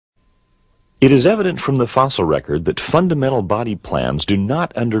It is evident from the fossil record that fundamental body plans do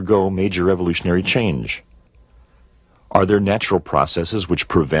not undergo major evolutionary change. Are there natural processes which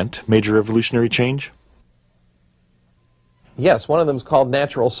prevent major evolutionary change? Yes, one of them is called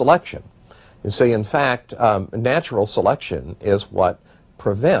natural selection. You see, in fact, natural selection is what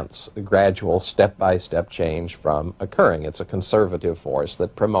prevents gradual step-by-step change from occurring. It's a conservative force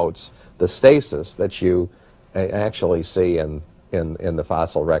that promotes the stasis that you actually see in the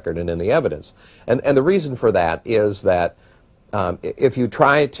fossil record and in the evidence. And the reason for that is that if you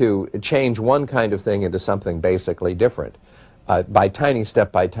try to change one kind of thing into something basically different, by tiny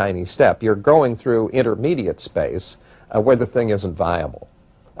step, you're going through intermediate space where the thing isn't viable.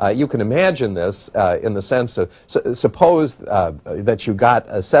 You can imagine this in the sense of, suppose that you got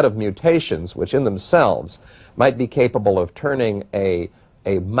a set of mutations which in themselves might be capable of turning a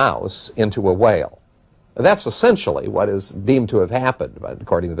mouse into a whale. That's essentially what is deemed to have happened,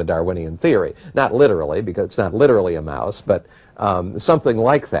 according to the Darwinian theory. Not literally, because it's not literally a mouse, but something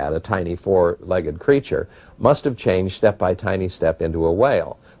like that, a tiny four-legged creature, must have changed step by tiny step into a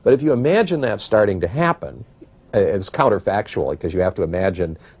whale. But if you imagine that starting to happen, it's counterfactual because you have to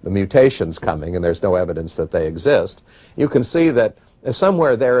imagine the mutations coming and there's no evidence that they exist. You can see that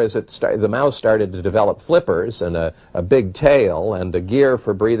somewhere there as the mouse started to develop flippers and a big tail and a gear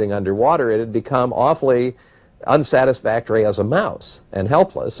for breathing underwater, it had become awfully unsatisfactory as a mouse and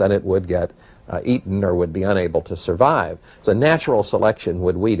helpless, and it would get eaten or would be unable to survive. So natural selection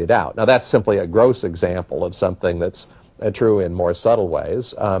would weed it out. Now that's simply a gross example of something that's true in more subtle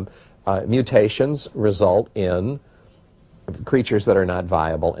ways. Mutations result in creatures that are not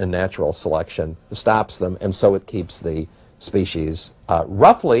viable, and natural selection stops them, and so it keeps the species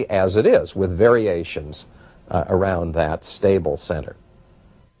roughly as it is, with variations around that stable center.